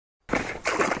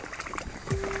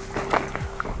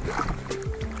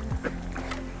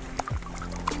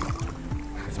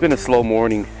been a slow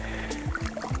morning.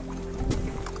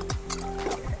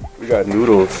 We got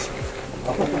noodles.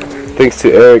 Thanks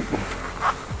to Eric.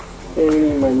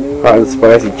 Hot and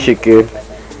spicy chicken.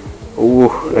 Ooh,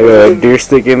 I got a deer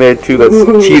stick in there too. That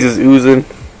cheese is oozing.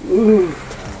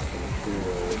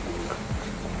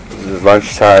 This is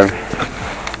lunchtime.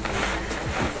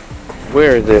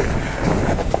 Where is it?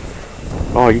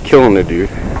 Oh, you're killing it, dude.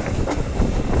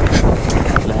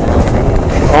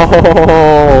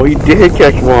 Oh, he did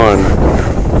catch one.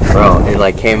 Bro, it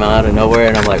like came out of nowhere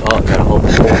and I'm like, oh, gotta hold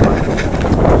the pole.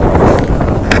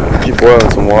 Did you boil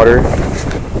in some water?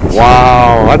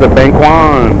 Wow, that's a bank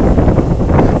one.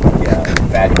 Yeah,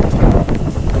 fatty.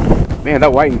 Man,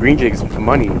 that white and green jig is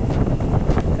money.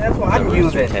 That's what I'm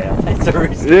using. It's a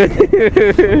rooster.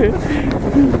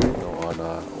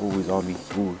 Oh, he's on me.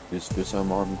 Ooh, this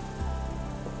time on me.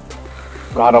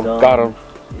 Got him, got him.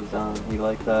 He's on. He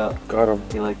like that. Got him.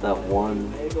 He like that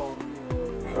one.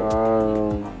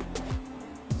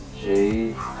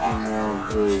 J.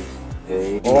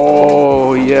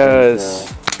 Oh,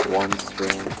 yes. One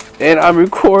string. And I'm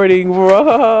recording,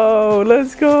 bro.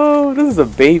 Let's go. This is a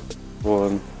bait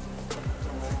one.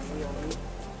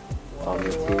 On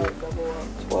me too.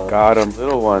 12. Got him.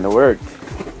 Little one. It worked.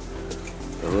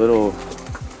 A little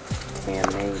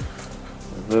Handmade.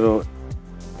 little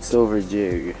silver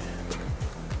jig.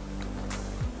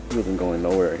 He wasn't going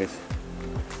nowhere. It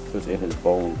was in his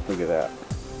bone. Look at that.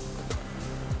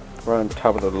 Right on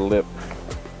top of the lip.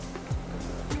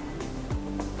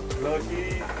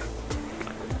 Lucky.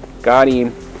 Got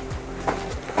him.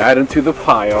 Add him to the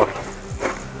pile.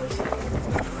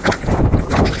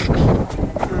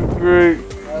 Great.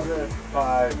 Another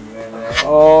 5 minutes.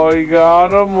 Oh, you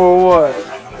got him or what?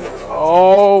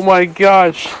 Oh my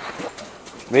gosh.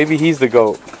 Maybe he's the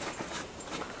goat.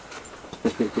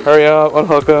 Hurry up,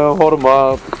 unhook him, hold him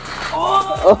up.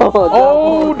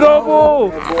 Oh, double!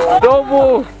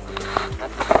 Double!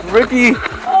 Ricky!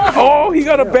 Oh, he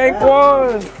got a bank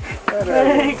one!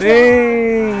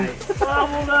 Dang!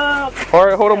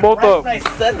 Alright, hold them both up. I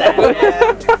said that.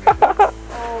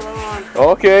 Hold on.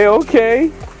 Okay,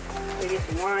 okay. Let me get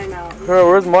some wine out.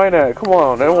 Where's mine at? Come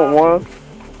on, I want one.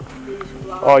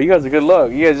 Oh, you guys are good luck.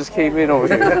 You guys just came in over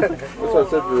here.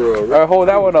 Alright, hold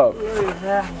that one up.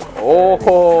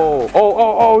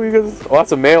 Oh, you guys. Oh,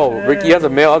 that's a male. Ricky has a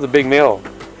male. That's a big male.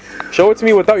 Show it to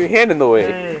me without your hand in the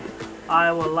way. Hey,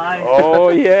 I will lie. Oh,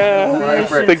 yeah.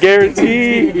 The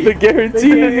guarantee. The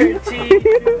guarantee. I think I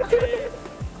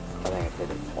hit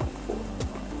it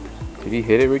 24. Did he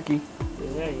hit it, Ricky?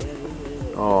 Yeah, he did.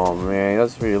 Oh, man.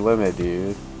 That's your limit,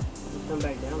 dude. Come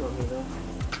back down on me, though.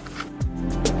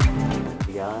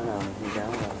 You got him. You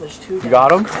got him. There's 2 You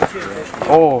got him?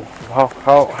 Oh, how?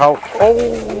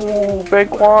 Oh,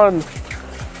 bank one.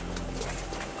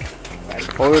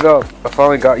 Hold it up. I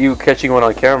finally got you catching one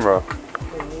on camera.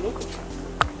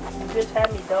 You just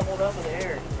had me doubled up in the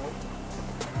air.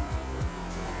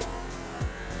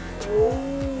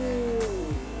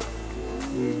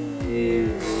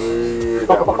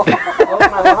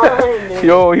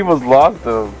 Yo, he almost lost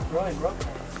them.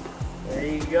 There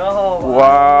you go.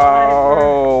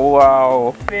 Wow,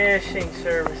 wow. Fishing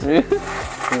services.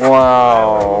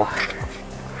 Wow.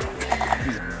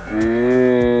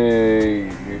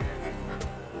 Big.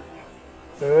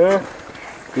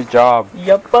 Good job.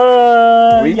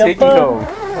 Yuppa. Where you taking him?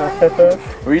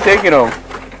 Where you taking him?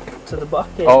 To the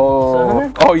bucket. Oh,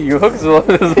 son. oh, you hooked him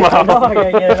in his mouth. I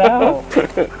gotta get it out.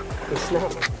 It's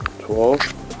not. 12.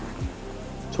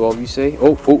 12, you say?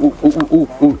 Oh,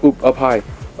 up high.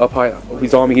 Up high. Oh,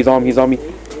 he's on me. He's on me. He's on me.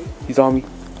 He's on me.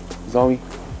 He's on me.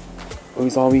 Oh,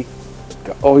 he's on me.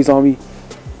 Oh, he's on me.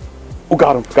 Oh,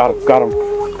 got him. Got him. Got him.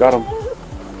 Got him.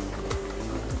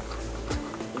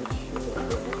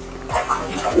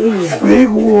 Oh, big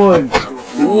one.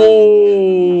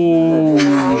 Whoa.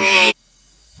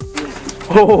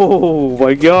 Oh,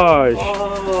 my gosh.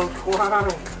 Oh, wow.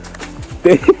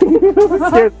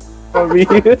 On me.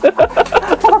 That's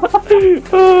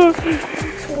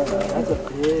a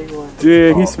big one.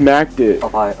 Dude, he smacked it.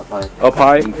 Up high, up high. Up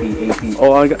high? AP.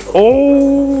 Oh, I got.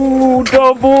 Oh,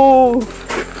 double.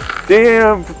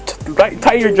 Damn.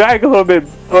 Tighten your drag a little bit,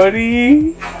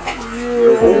 buddy.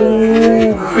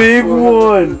 Oh, big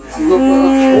one.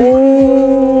 Oh.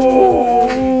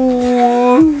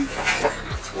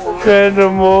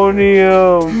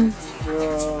 Pandemonium.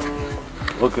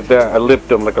 Look at that. I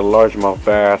lipped him like a largemouth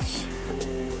bass.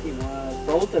 He was.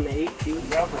 Both of them 8 feet.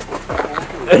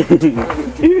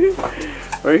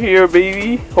 Right here,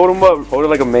 baby. Hold him up. Hold it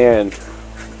like a man.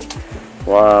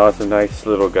 Wow, that's a nice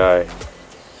little guy.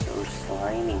 So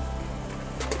slimy.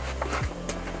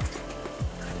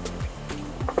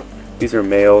 These are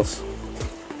males.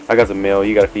 I got a male,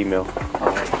 you got a female.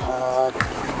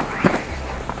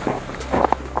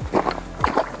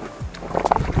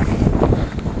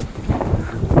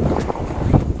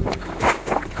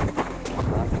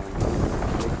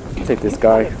 Take this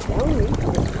guy.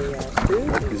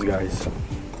 These guys.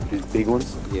 These big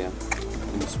ones? Yeah.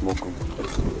 I'm gonna smoke them.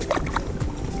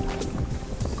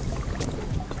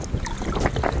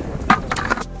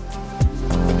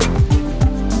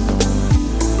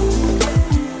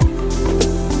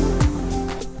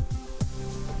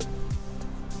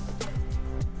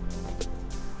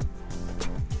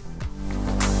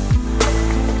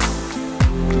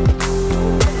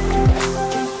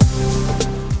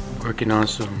 Working on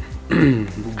some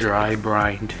dry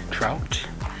brined trout.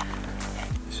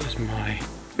 This is my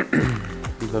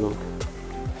little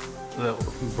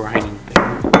brining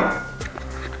thing.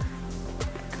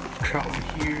 Trout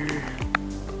here.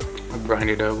 I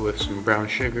brined it up with some brown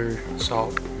sugar,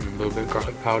 salt, and a little bit of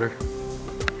garlic powder.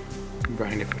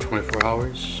 Brined it for 24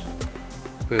 hours.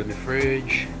 Put it in the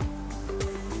fridge.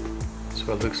 That's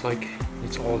what it looks like.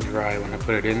 It's all dry when I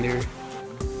put it in there.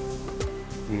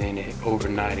 And then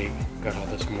overnight it got all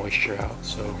this moisture out.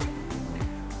 So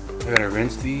I gotta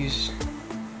rinse these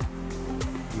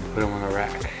and put them on the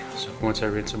rack. So once I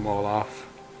rinse them all off,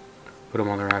 put them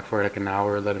on the rack for like an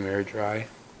hour, let them air dry,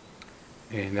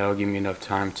 and that'll give me enough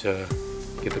time to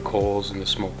get the coals and the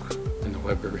smoke and the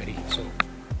Weber ready. So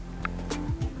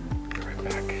be right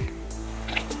back.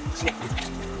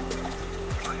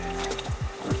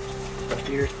 Right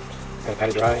here, gotta pat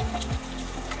it dry.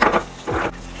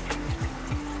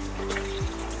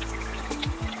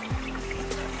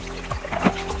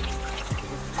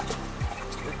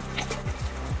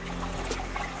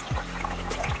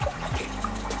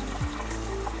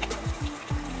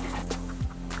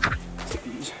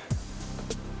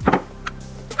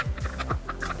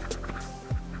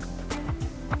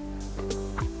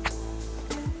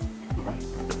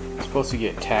 Supposed to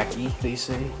get tacky, they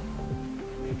say.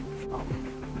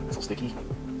 It's so sticky,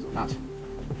 so not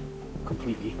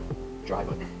completely dry,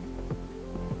 but.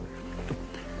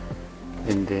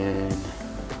 And then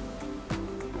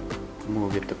I'm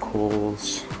gonna get the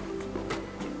coals,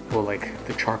 well, like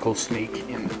the charcoal snake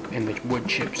and the wood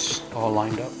chips all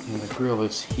lined up. And the grill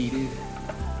is heated.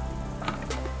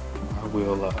 I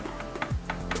will,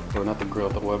 well, not the grill,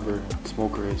 the Weber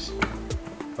smoker is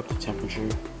up to temperature.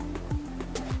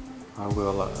 I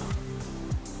will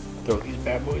throw these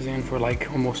bad boys in for like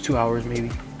almost 2 hours maybe.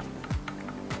 And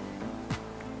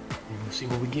we'll see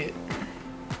what we get.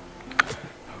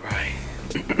 Alright.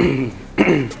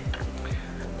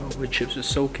 Wood chips are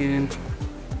soaking.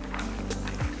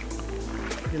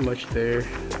 Pretty much there.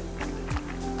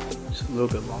 Just a little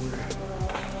bit longer.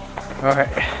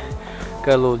 Alright. Got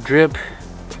a little drip.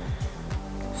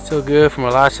 Still good from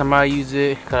the last time I used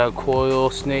it. Got a coil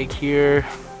snake here.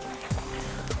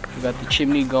 Got the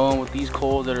chimney going with these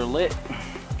coals that are lit.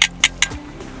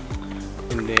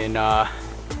 And then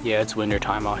yeah, it's winter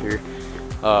time out here.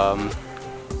 I'm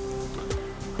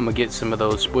gonna get some of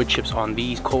those wood chips on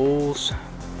these coals,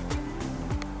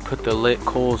 put the lit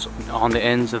coals on the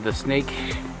ends of the snake,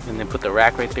 and then put the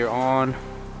rack right there on,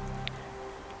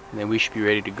 and then we should be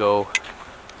ready to go.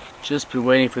 Just been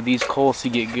waiting for these coals to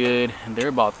get good, and they're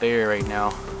about there right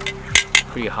now.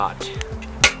 Pretty hot.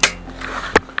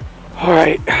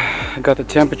 Alright, I got the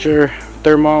temperature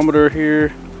thermometer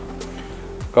here.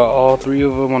 Got all three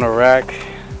of them on a rack.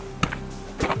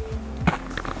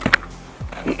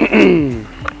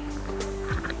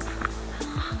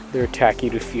 They're tacky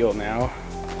to feel now.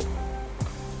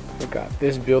 I got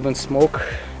this building smoke.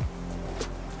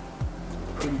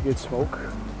 Pretty good smoke.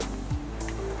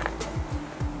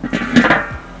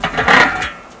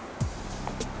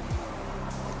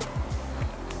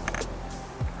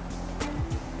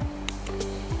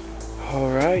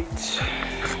 Alright,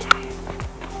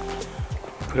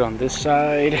 put on this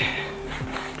side,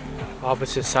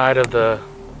 opposite side of the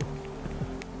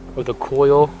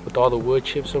coil with all the wood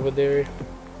chips over there.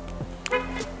 Put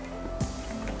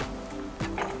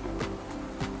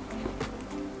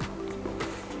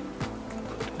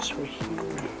this right here,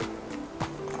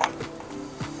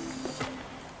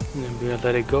 and then we'll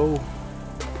let it go.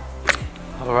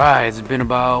 Alright, it's been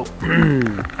about,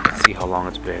 let's see how long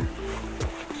it's been.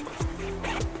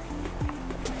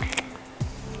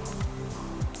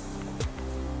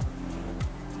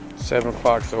 7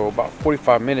 o'clock, so about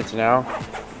 45 minutes now.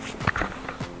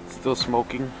 Still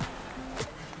smoking.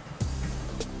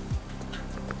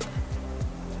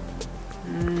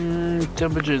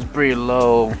 Temperature is pretty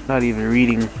low, not even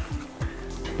reading.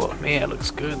 But man, it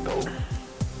looks good though.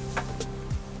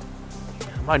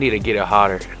 I might need to get it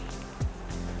hotter.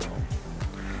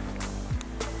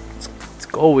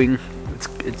 going.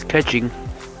 It's catching.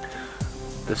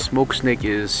 The smoke snake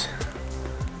is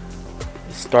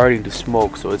starting to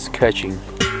smoke, so it's catching.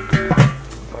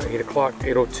 8 o'clock,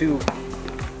 8:02.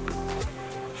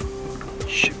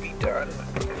 Should be done.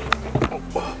 Oh,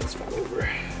 let's fall over.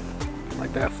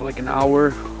 Like that for like an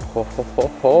hour.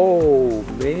 Ho,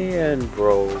 man,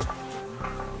 bro.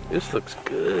 This looks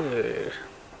good.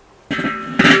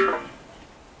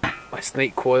 My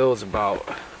snake coil is about,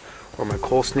 or my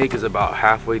coal snake is about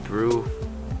halfway through.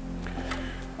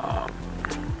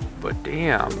 But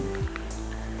damn,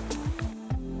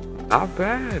 not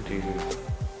bad, dude.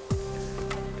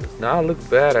 Does not look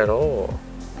bad at all.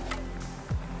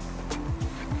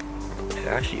 It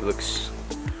actually looks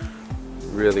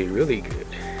really, really good.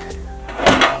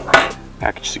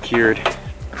 Package secured.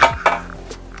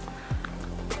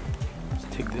 Let's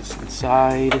take this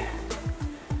inside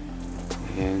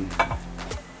and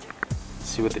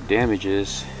see what the damage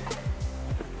is.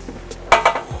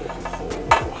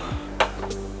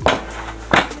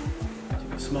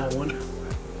 Take a small one.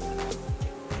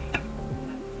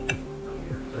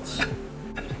 Let's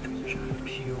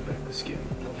peel back the skin.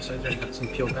 Besides, I got some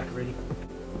peeled back already.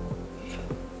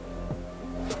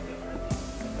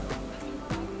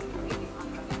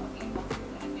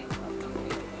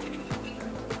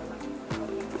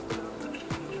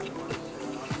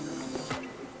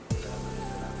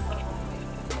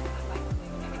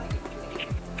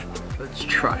 Let's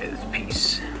try this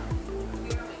piece.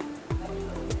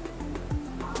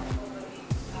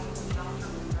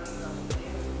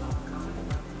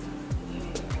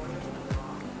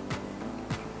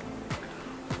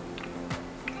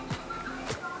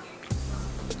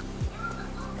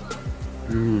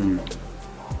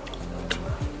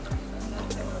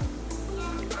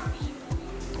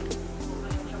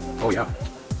 Oh yeah,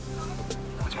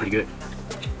 that's pretty good.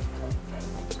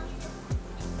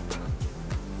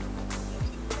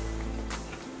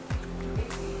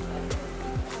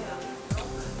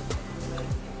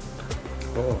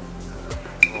 Oh.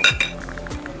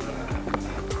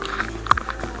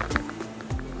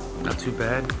 Not too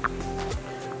bad.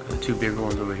 The two bigger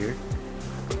ones over here.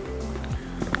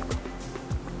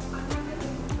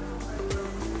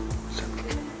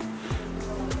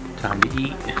 Time to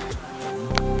eat.